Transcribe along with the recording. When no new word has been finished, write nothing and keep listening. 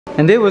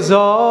and it was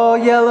all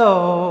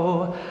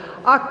yellow.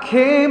 I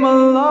came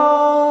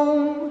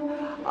along,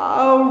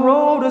 I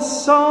wrote a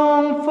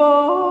song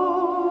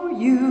for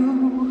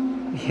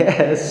you.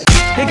 Yes.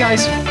 Hey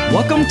guys,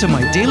 welcome to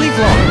my daily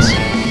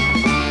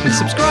vlogs. Please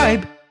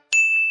subscribe.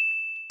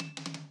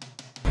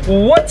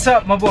 What's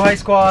up, Mabuhay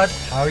Squad?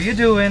 How are you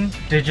doing?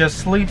 Did you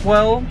sleep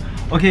well?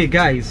 Okay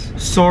guys,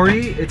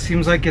 sorry, it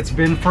seems like it's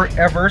been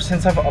forever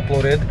since I've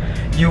uploaded.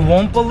 You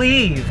won't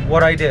believe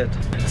what I did.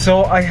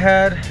 So I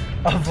had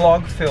a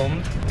vlog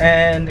filmed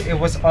and it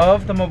was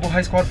of the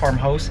Mabuhay Squad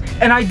farmhouse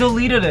and I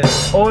deleted it.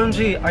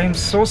 OMG, I am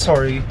so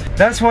sorry.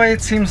 That's why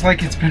it seems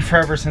like it's been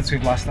forever since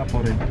we've last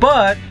uploaded.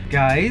 But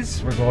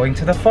guys, we're going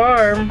to the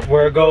farm.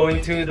 We're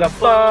going to the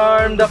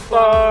farm, the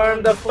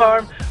farm, the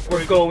farm.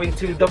 We're going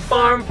to the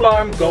farm,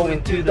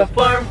 going to the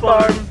farm.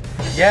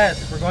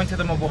 Yes, we're going to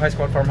the Mabuhay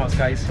Squad farmhouse,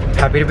 guys.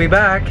 Happy to be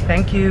back.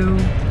 Thank you.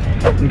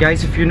 And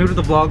guys, if you're new to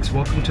the vlogs,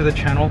 welcome to the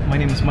channel. My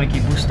name is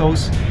Mikey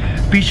Bustos.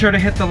 Be sure to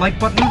hit the like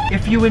button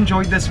if you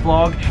enjoyed this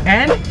vlog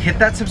and hit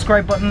that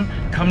subscribe button.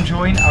 Come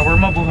join our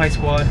Mabuhay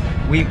Squad.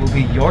 We will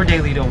be your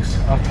daily dose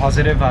of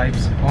positive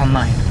vibes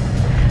online.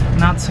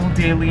 Not so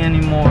daily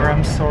anymore,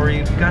 I'm sorry.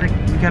 We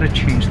gotta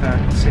change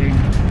that saying.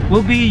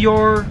 We'll be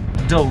your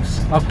dose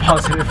of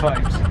positive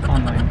vibes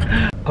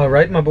online.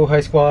 Alright,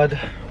 Mabuhay Squad,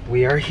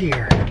 we are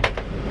here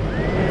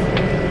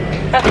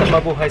at the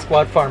Mabuhay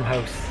Squad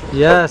farmhouse.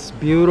 Yes,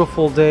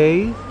 beautiful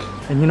day.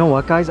 And you know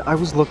what guys, I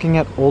was looking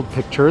at old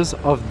pictures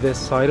of this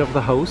side of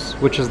the house,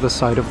 which is the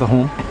side of the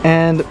home,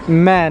 and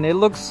man, it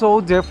looks so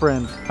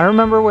different. I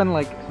remember when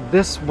like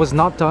this was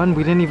not done,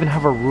 we didn't even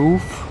have a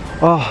roof.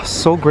 Oh,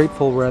 so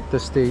grateful we're at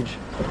this stage.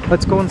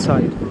 Let's go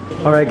inside.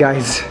 Alright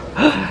guys,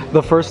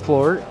 the first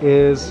floor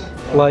is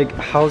like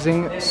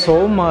housing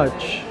so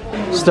much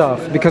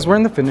stuff because we're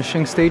in the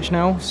finishing stage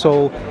now.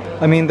 So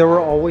I mean, there were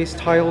always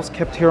tiles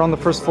kept here on the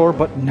first floor,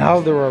 but now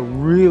there are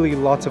really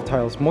lots of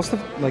tiles. Most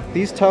of like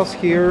these tiles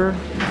here,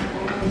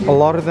 a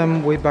lot of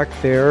them way back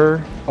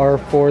there are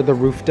for the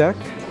roof deck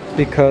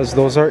because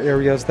those are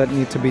areas that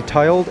need to be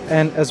tiled,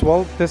 and as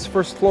well this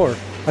first floor.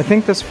 I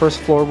think this first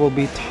floor will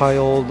be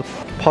tiled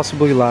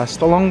possibly last,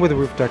 along with the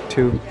roof deck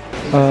too,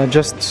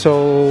 just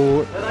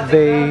so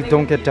they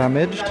don't get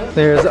damaged.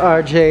 There's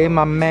RJ,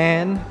 my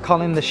man,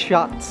 calling the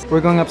shots. We're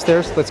going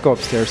upstairs. Let's go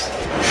upstairs.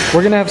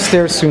 We're gonna have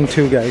stairs soon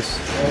too, guys.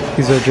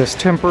 These are just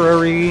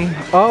temporary.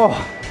 Oh,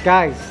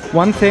 guys,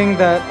 one thing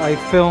that I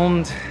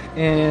filmed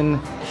in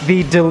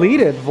the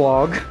deleted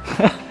vlog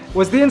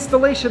was the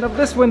installation of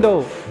this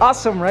window.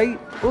 Awesome, right?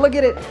 Look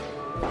at it.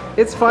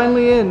 It's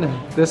finally in.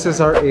 This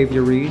is our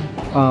aviary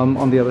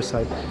on the other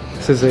side.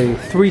 This is a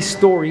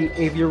 3-story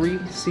aviary,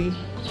 see?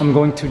 I'm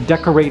going to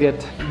decorate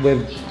it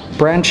with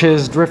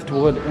branches,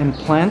 driftwood, and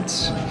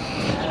plants.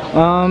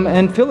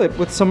 And fill it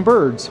with some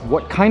birds.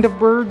 What kind of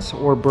birds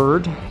or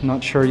bird?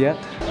 Not sure yet.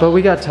 But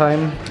we got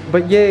time.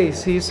 But yay,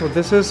 see, so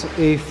this is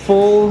a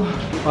full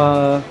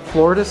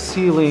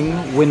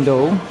floor-to-ceiling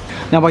window.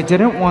 Now I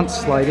didn't want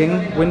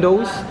sliding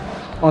windows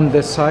on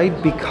this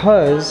side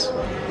because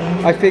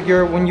I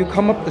figure when you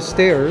come up the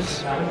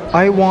stairs,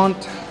 I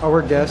want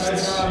our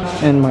guests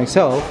and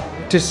myself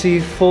to see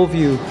full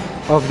view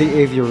of the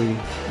aviary.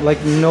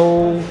 Like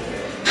no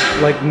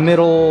like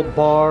middle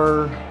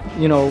bar,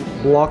 you know,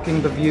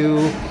 blocking the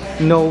view,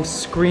 no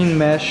screen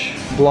mesh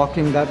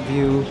blocking that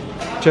view,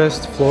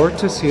 just floor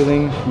to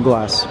ceiling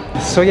glass.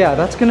 So yeah,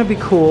 that's gonna be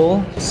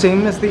cool.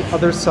 Same as the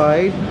other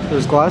side,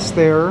 there's glass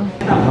there.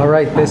 All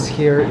right, this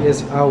here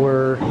is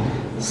our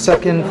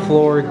second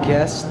floor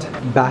guest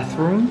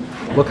bathroom.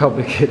 Look how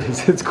big it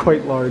is, it's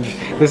quite large.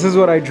 This is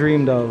what I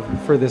dreamed of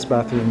for this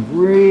bathroom.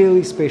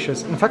 Really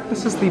spacious. In fact,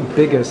 this is the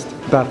biggest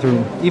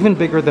bathroom, even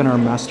bigger than our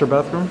master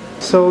bathroom.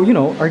 So, you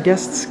know, our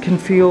guests can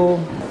feel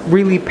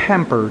really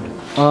pampered.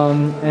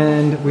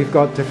 And we've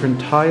got different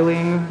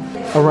tiling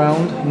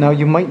around. Now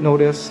you might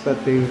notice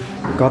that they've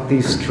got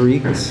these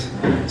streaks.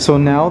 So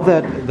now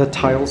that the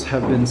tiles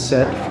have been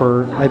set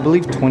for, I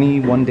believe,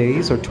 21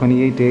 days or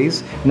 28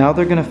 days, now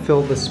they're gonna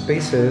fill the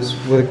spaces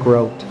with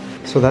grout.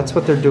 So that's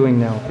what they're doing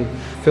now. They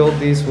filled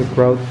these with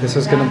grout. This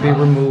is going to be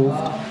removed,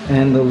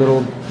 and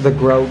the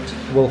grout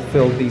will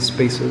fill these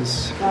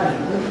spaces.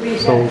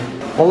 So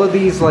all of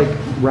these like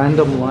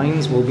random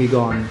lines will be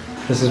gone.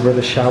 This is where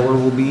the shower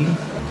will be.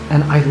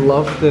 And I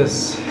love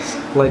this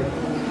like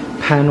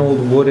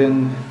paneled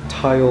wooden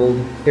tiled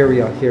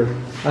area here.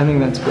 I think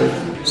that's great.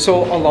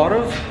 So a lot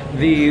of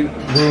the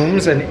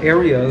rooms and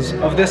areas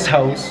of this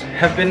house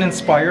have been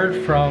inspired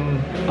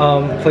from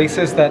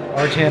places that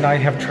RJ and I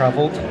have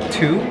traveled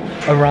to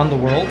around the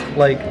world.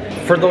 Like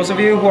for those of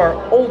you who are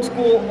old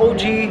school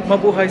OG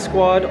Mabuhay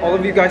Squad, all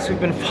of you guys who've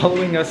been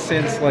following us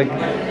since like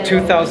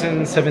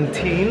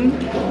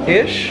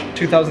 2017-ish,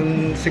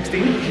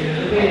 2016,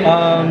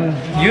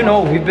 you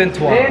know we've been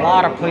to a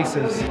lot of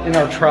places in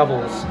our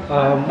travels,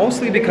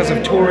 mostly because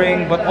of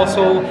touring, but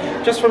also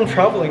just from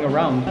traveling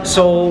around.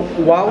 So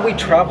while we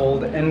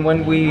traveled and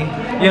when we,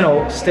 you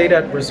know, stayed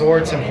at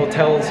resorts and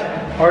hotels,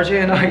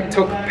 RJ and I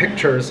took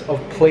pictures of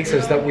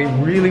places that we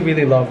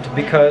really loved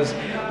because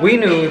we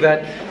knew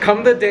that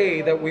come the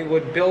day that we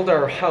would build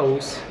our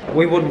house,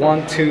 we would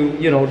want to,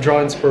 you know,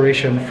 draw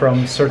inspiration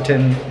from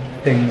certain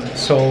things.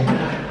 So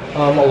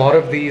a lot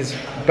of these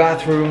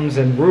bathrooms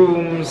and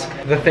rooms,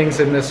 the things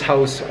in this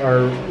house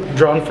are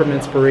drawn from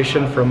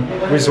inspiration from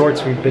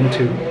resorts we've been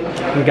to.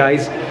 And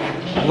guys,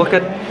 look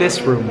at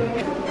this room.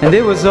 And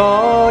it was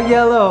all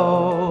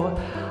yellow.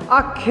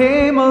 I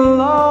came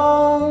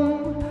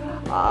along.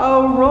 I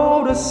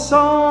wrote a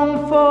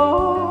song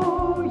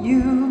for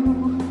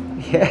you.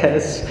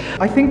 Yes.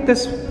 I think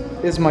this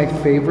is my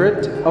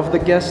favorite of the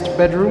guest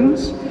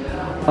bedrooms.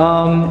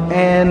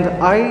 And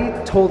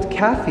I told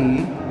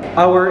Kathy,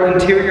 our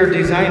interior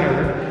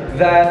designer,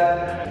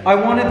 that I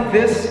wanted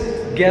this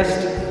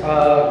guest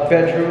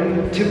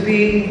bedroom to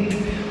be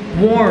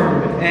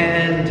warm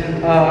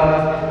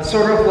and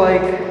sort of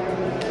like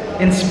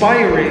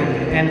inspiring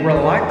and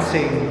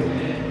relaxing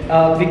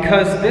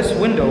because this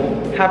window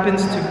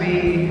happens to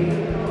be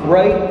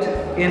right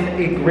in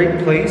a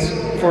great place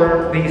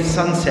for the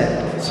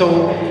sunset.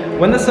 So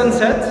when the sun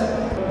sets,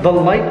 the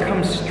light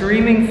comes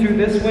streaming through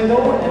this window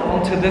and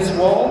onto this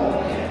wall,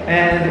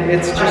 and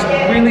it's just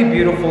really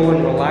beautiful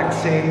and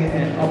relaxing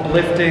and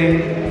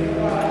uplifting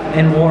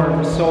and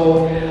warm.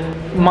 So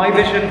my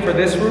vision for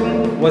this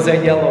room was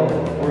a yellow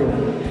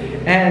room,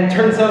 and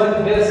turns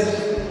out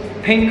this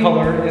paint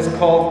color is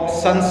called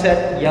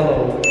Sunset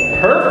Yellow.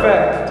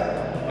 Perfect!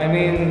 I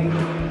mean,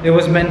 it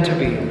was meant to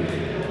be.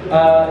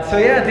 So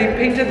yeah, they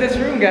painted this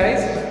room,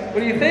 guys. What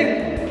do you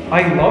think?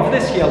 I love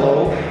this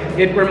yellow.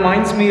 It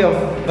reminds me of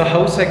the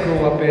house I grew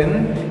up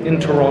in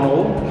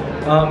Toronto,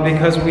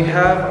 because we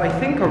have, I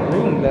think, a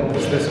room that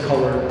was this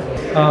color.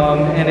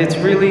 And it's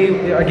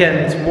really, again,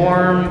 it's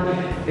warm,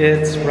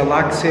 it's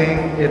relaxing,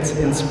 it's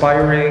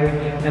inspiring,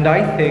 and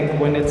I think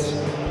when it's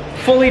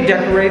fully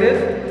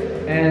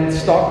decorated and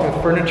stocked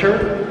with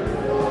furniture,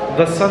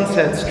 the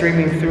sunset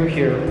streaming through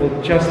here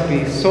will just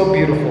be so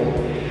beautiful.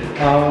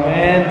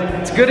 And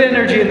it's good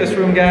energy in this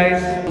room,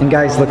 guys. And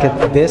guys, look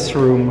at this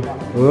room.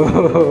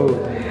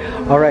 Whoa.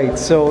 All right,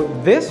 so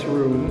this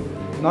room,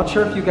 not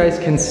sure if you guys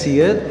can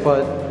see it,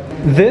 but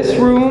this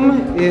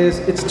room is,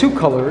 it's two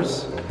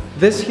colors.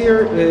 This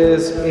here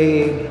is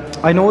a,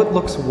 I know it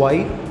looks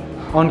white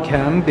on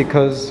cam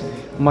because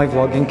my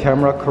vlogging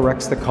camera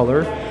corrects the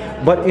color,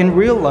 but in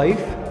real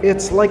life,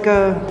 it's like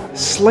a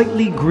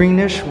slightly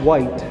greenish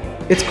white.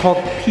 It's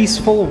called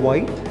Peaceful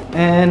White,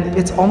 and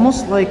it's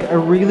almost like a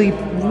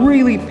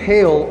really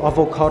pale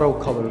avocado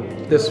color,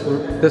 this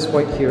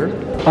white here.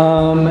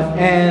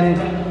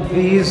 And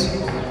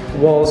these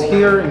walls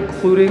here,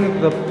 including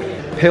the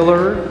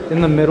pillar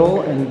in the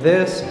middle and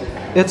this,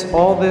 it's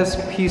all this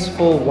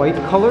peaceful white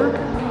color.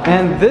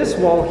 And this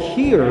wall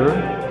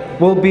here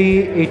will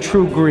be a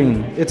true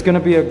green. It's gonna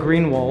be a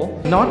green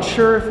wall. Not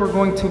sure if we're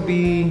going to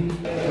be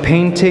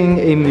painting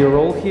a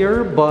mural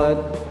here,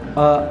 but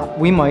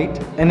we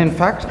might. And in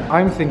fact,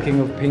 I'm thinking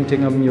of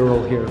painting a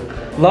mural here.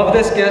 Love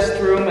this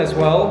guest room as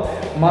well.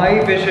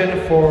 My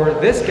vision for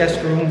this guest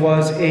room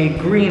was a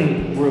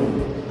green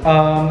room.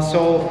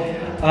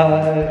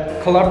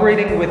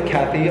 Collaborating with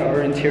Kathy,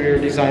 our interior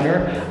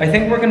designer, I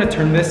think we're gonna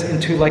turn this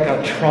into like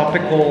a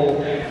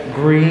tropical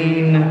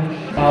green,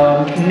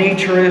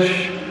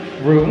 nature-ish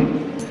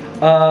room.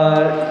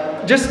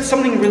 Just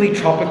something really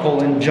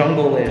tropical and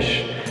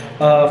jungle-ish.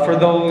 For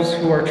those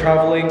who are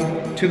traveling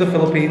to the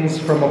Philippines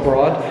from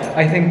abroad,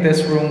 I think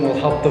this room will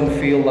help them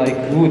feel like,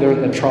 ooh, they're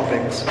in the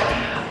tropics.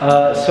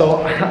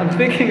 So I'm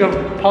thinking of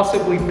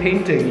possibly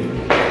painting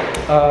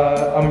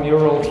a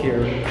mural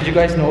here. Did you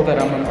guys know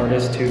that I'm an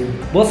artist too?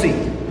 We'll see.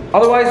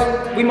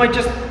 Otherwise, we might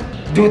just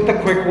do it the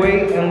quick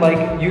way and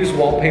like use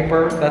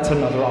wallpaper. That's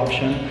another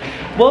option.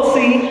 We'll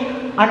see.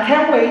 I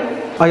can't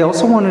wait. I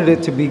also wanted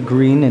it to be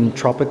green and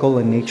tropical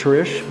and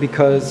nature-ish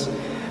because,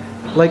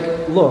 like,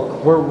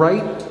 look, we're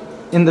right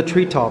in the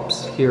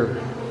treetops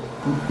here.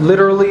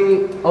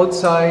 Literally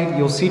outside,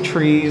 you'll see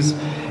trees.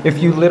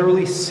 If you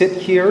literally sit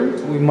here,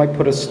 we might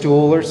put a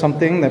stool or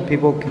something that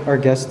people, our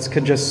guests,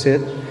 could just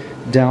sit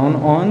down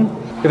on.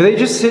 If they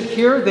just sit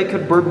here, they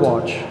could bird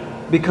watch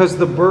because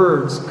the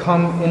birds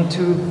come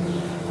into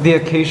the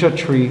acacia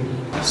tree.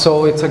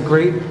 So it's a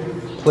great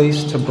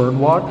place to bird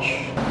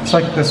watch. It's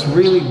like this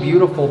really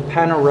beautiful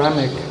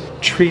panoramic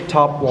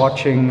treetop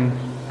watching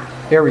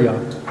area.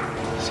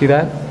 See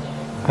that?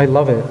 I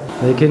love it.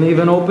 They can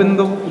even open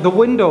the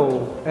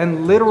window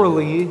and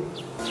literally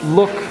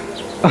look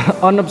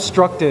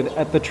unobstructed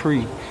at the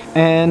tree.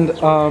 And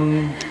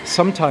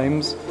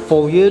sometimes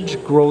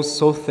foliage grows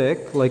so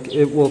thick, like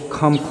it will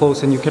come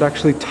close and you could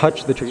actually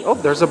touch the tree. Oh,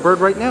 there's a bird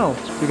right now.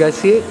 You guys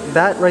see it?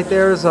 That right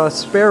there is a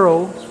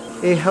sparrow,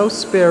 a house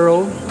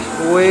sparrow,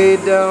 way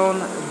down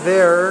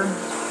there.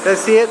 You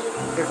guys see it?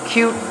 A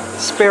cute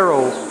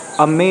sparrow,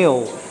 a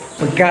male.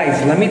 But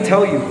guys, let me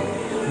tell you,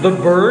 the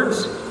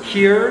birds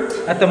here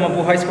at the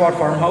Mabuhay Squad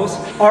farmhouse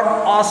are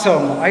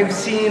awesome. I've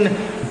seen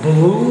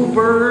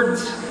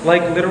bluebirds,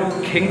 like literal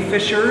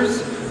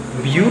kingfishers,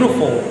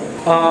 beautiful.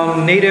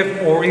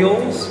 Native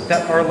orioles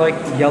that are like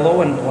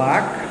yellow and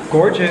black.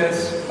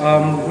 Gorgeous.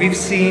 We've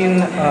seen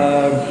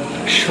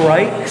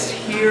shrikes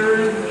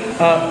here,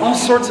 all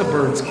sorts of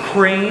birds,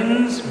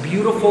 cranes,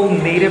 beautiful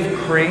native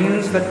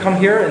cranes that come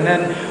here, and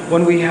then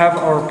when we have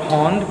our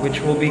pond, which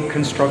will be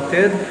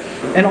constructed,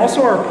 and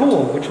also our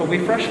pool, which will be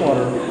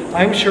freshwater,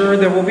 I'm sure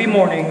there will be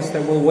mornings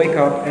that we'll wake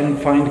up and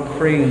find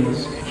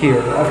cranes here.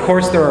 Of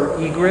course, there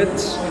are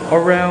egrets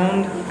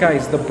around.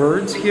 Guys, the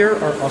birds here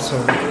are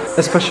awesome,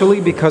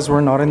 especially because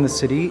we're not in the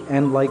city,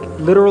 and like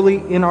literally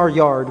in our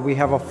yard we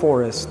have a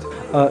forest.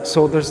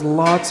 So there's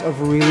lots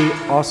of really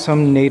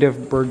awesome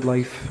native bird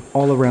life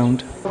all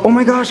around. Oh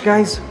my gosh,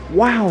 guys,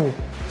 wow.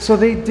 So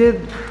they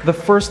did the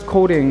first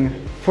coating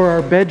for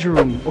our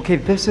bedroom. Okay,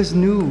 this is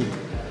new.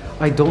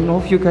 I don't know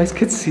if you guys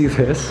could see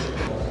this,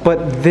 but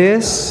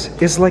this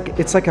is like,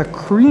 it's like a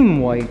cream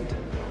white.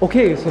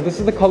 Okay, so this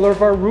is the color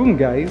of our room,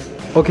 guys.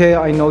 Okay,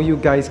 I know you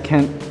guys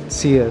can't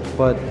see it,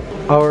 but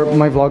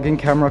my vlogging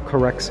camera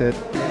corrects it.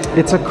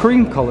 It's a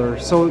cream color,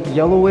 so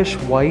yellowish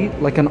white,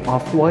 like an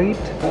off-white,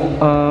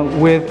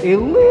 with a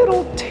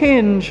little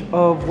tinge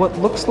of what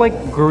looks like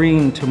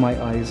green to my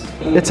eyes.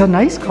 It's a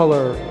nice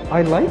color.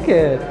 I like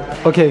it.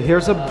 Okay,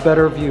 here's a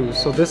better view.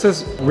 So this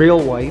is real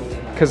white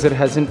because it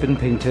hasn't been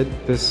painted,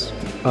 this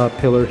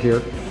pillar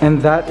here.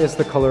 And that is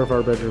the color of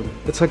our bedroom.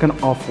 It's like an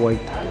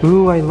off-white.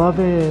 Ooh, I love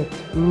it.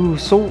 Ooh,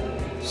 so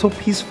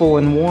peaceful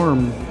and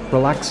warm,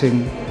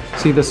 relaxing.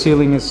 See, the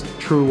ceiling is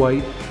true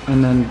white,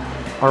 and then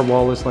our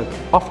wall is like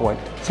off-white.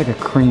 It's like a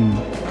cream.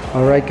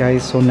 All right,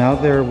 guys, so now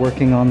they're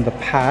working on the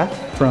path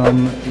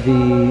from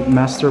the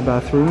master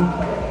bathroom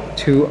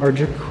to our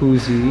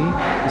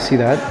jacuzzi. You see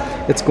that?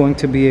 It's going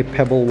to be a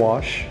pebble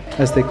wash,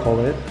 as they call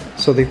it.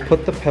 So they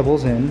put the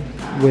pebbles in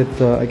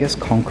with, I guess,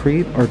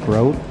 concrete or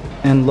grout.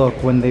 And look,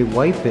 when they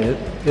wipe it,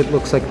 it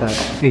looks like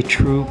that. A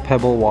true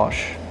pebble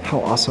wash.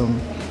 How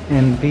awesome.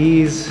 And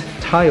these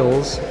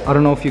tiles, I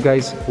don't know if you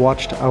guys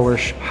watched our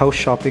house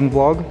shopping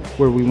vlog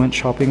where we went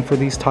shopping for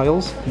these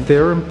tiles.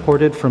 They're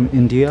imported from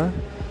India,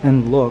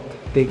 and look,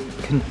 they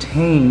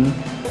contain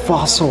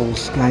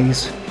fossils,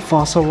 guys.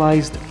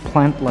 Fossilized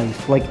plant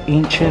life, like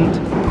ancient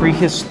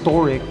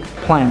prehistoric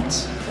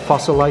plants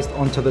fossilized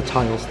onto the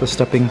tiles, the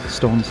stepping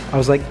stones. I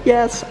was like,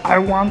 yes, I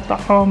want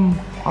them.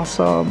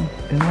 Awesome.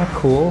 Isn't that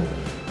cool?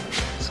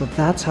 So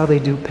that's how they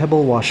do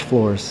pebble wash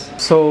floors.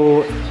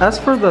 So as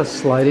for the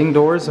sliding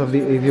doors of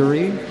the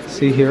aviary,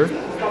 see here,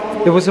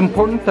 it was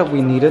important that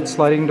we needed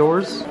sliding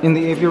doors in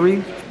the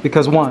aviary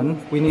because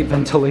one, we need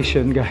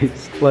ventilation,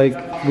 guys.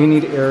 Like, we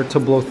need air to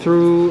blow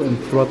through and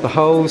throughout the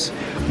house.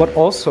 But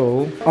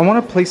also, I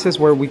wanted places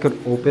where we could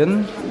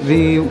open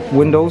the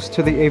windows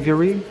to the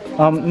aviary.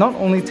 Not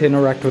only to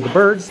interact with the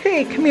birds,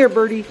 hey, come here,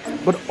 birdie,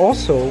 but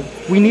also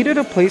we needed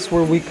a place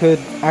where we could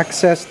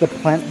access the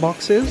plant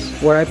boxes,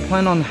 where I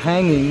plan on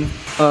hanging,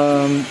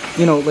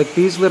 you know, like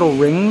these little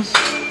rings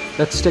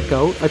that stick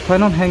out. I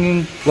plan on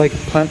hanging like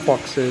plant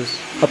boxes,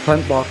 a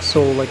plant box,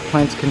 so like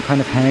plants can kind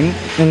of hang.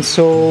 And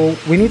so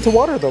we need to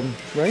water them,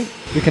 right?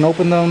 We can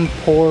open them,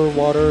 pour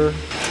water,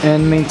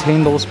 and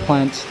maintain those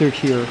plants through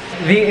here.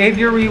 The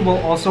aviary will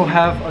also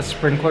have a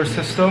sprinkler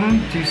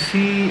system. Do you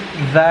see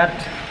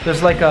that?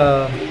 There's like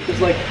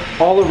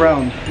all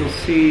around, you'll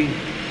see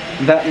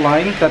that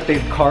line that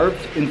they've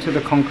carved into the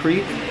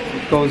concrete.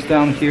 It goes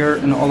down here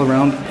and all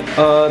around.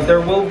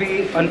 There will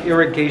be an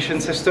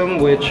irrigation system,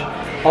 which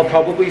I'll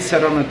probably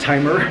set on a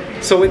timer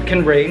so it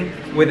can rain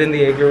within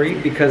the aviary,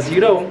 because you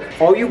know,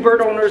 all you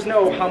bird owners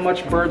know how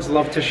much birds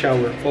love to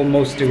shower. Well,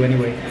 most do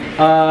anyway.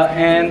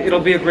 And it'll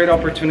be a great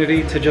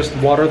opportunity to just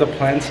water the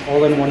plants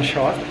all in one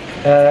shot.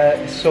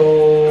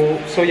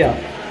 So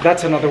yeah.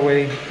 That's another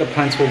way the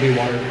plants will be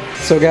watered.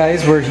 So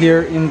guys, we're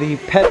here in the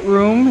pet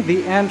room,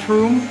 the ant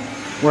room,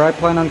 where I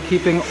plan on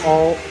keeping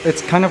all,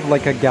 it's kind of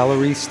like a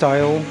gallery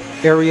style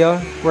area,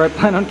 where I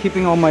plan on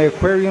keeping all my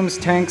aquariums,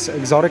 tanks,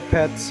 exotic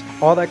pets,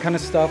 all that kind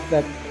of stuff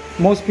that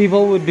most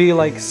people would be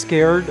like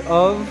scared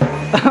of,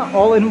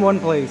 all in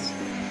one place.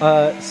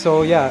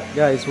 So yeah,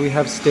 guys, we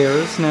have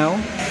stairs now,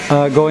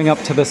 going up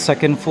to the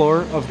second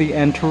floor of the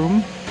ant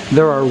room.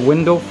 There are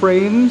window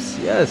frames,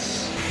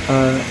 yes,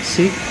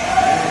 see?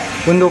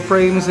 Window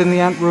frames in the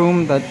ant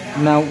room that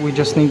now we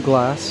just need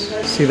glass.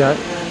 See that?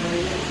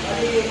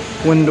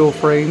 Window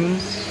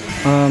frames.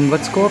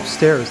 Let's go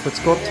upstairs. Let's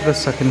go up to the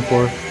second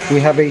floor. We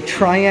have a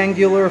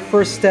triangular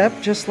first step,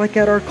 just like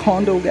at our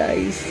condo,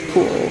 guys.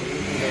 Cool.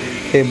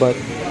 Okay, but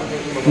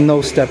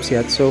no steps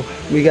yet, so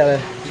we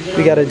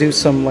gotta do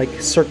some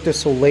like Cirque du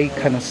Soleil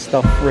kind of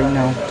stuff right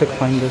now to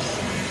climb this.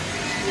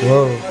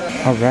 Whoa.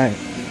 All right.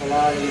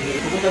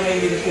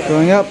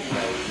 Going up.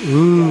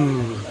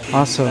 Ooh.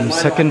 Awesome.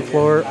 Second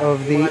floor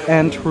of the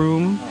ant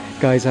room.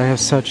 Guys, I have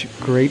such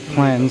great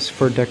plans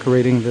for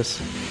decorating this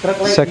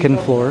second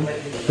floor.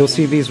 You'll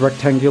see these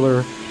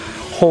rectangular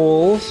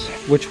holes,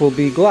 which will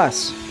be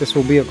glass. This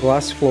will be a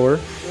glass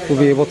floor. We'll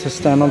be able to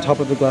stand on top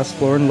of the glass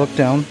floor and look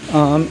down.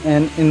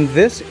 And in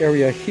this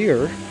area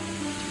here,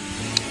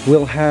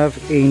 we'll have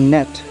a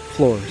net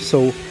floor.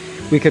 So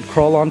we could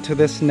crawl onto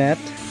this net,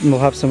 and we'll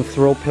have some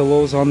throw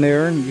pillows on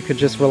there, and you could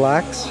just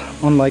relax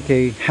on like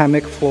a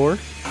hammock floor.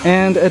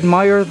 and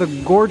admire the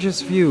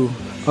gorgeous view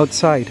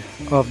outside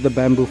of the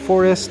bamboo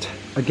forest.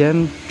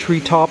 Again,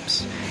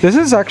 treetops. This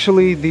is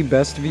actually the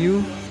best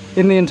view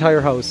in the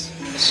entire house.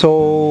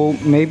 So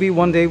maybe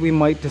one day we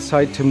might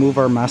decide to move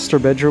our master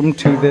bedroom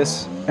to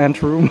this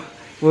ant room.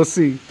 We'll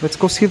see. Let's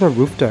go see the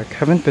roof deck.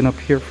 Haven't been up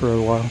here for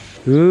a while.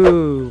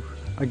 Ooh,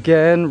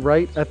 again,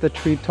 right at the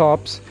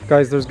treetops.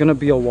 Guys, there's gonna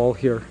be a wall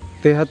here.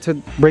 They had to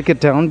break it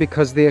down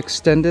because they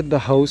extended the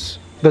house,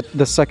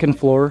 the second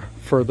floor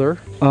further.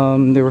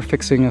 They were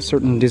fixing a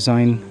certain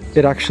design.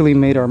 It actually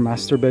made our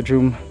master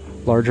bedroom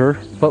larger.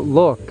 But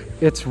look,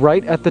 it's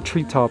right at the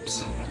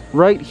treetops.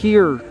 Right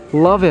here.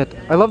 Love it.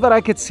 I love that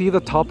I could see the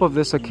top of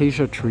this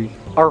acacia tree.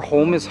 Our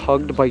home is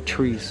hugged by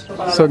trees.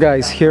 So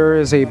guys, here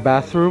is a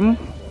bathroom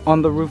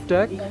on the roof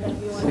deck.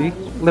 See?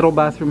 Little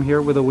bathroom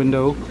here with a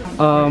window.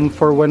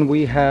 For when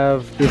we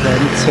have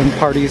events and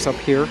parties up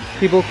here.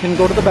 People can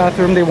go to the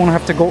bathroom. They won't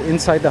have to go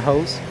inside the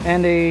house.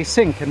 And a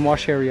sink and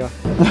wash area.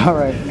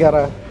 Alright,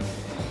 gotta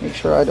make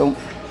sure I don't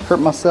hurt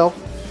myself.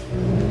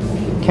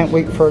 Can't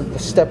wait for the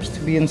steps to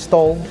be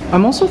installed.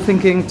 I'm also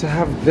thinking to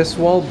have this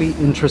wall be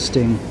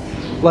interesting.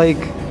 Like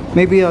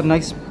maybe a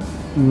nice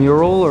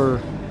mural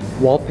or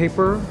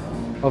wallpaper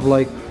of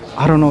like,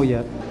 I don't know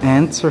yet,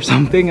 ants or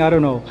something, I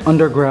don't know.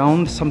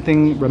 Underground,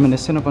 something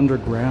reminiscent of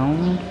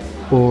underground,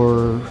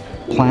 or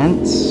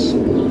plants,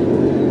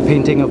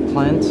 painting of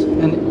plants.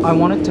 And I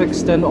want it to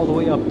extend all the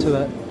way up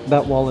to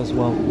that wall as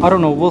well. I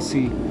don't know, we'll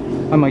see.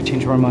 I might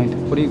change my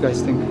mind. What do you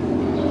guys think?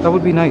 That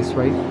would be nice,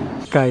 right?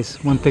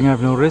 Guys, one thing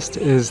I've noticed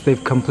is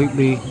they've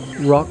completely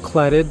rock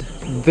cladded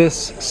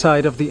this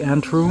side of the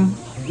ant room.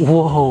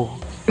 Whoa!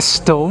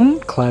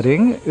 Stone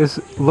cladding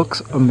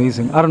looks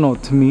amazing. I don't know,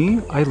 to me,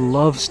 I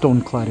love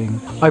stone cladding.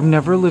 I've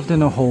never lived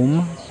in a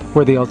home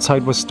where the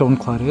outside was stone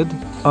cladded,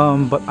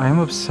 but I'm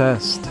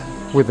obsessed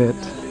with it.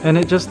 And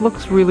it just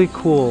looks really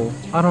cool.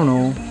 I don't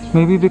know,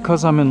 maybe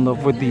because I'm in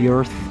love with the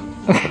earth.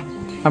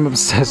 I'm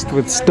obsessed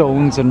with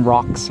stones and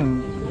rocks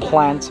and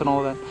plants and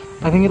all that.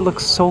 I think it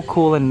looks so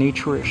cool and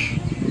nature-ish.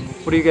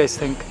 What do you guys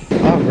think?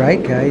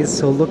 Alright guys,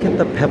 so look at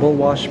the pebble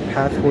wash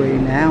pathway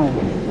now.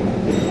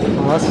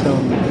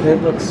 Awesome.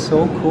 It looks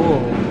so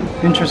cool.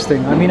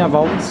 Interesting. I mean, I've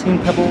always seen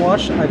pebble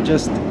wash. I've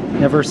just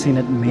never seen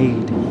it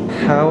made.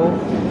 How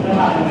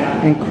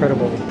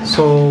incredible.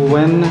 So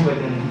when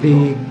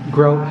the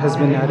grout has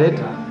been added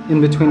in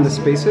between the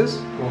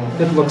spaces,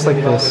 it looks like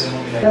this.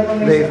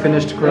 They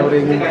finished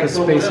grouting the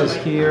spaces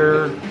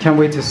here. Can't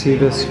wait to see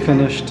this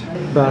finished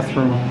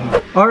bathroom.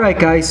 Alright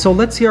guys, so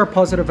let's see our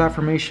positive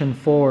affirmation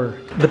for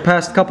the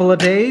past couple of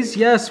days.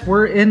 Yes,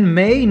 we're in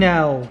May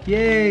now.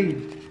 Yay!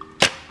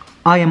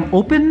 I am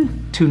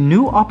open to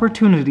new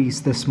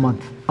opportunities this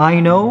month.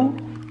 I know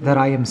that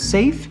I am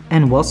safe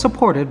and well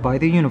supported by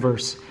the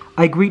universe.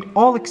 I greet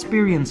all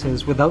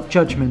experiences without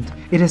judgment.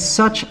 It is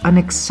such an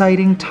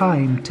exciting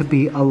time to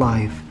be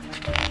alive.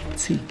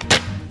 Let's see.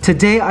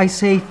 Today I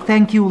say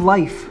thank you,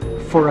 life,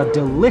 for a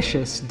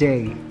delicious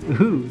day.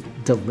 Ooh,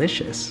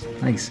 delicious.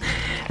 Nice.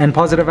 And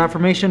positive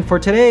affirmation for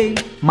today.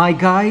 My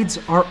guides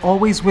are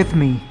always with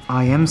me.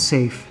 I am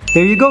safe.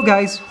 There you go,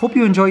 guys. Hope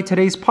you enjoyed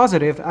today's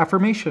positive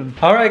affirmation.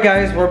 Alright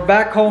guys, we're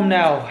back home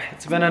now.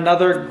 It's been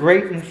another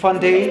great and fun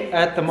day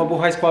at the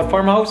Mabuhay Squad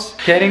farmhouse.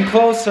 Getting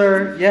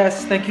closer.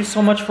 Yes, thank you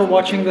so much for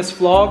watching this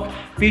vlog.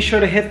 Be sure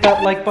to hit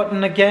that like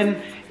button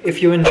again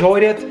if you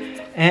enjoyed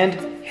it.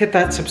 And hit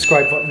that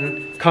subscribe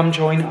button. Come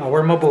join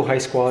our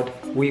Mabuhay Squad.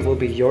 We will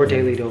be your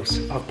daily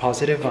dose of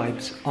positive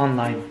vibes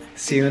online.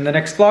 See you in the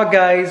next vlog,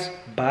 guys.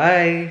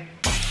 Bye.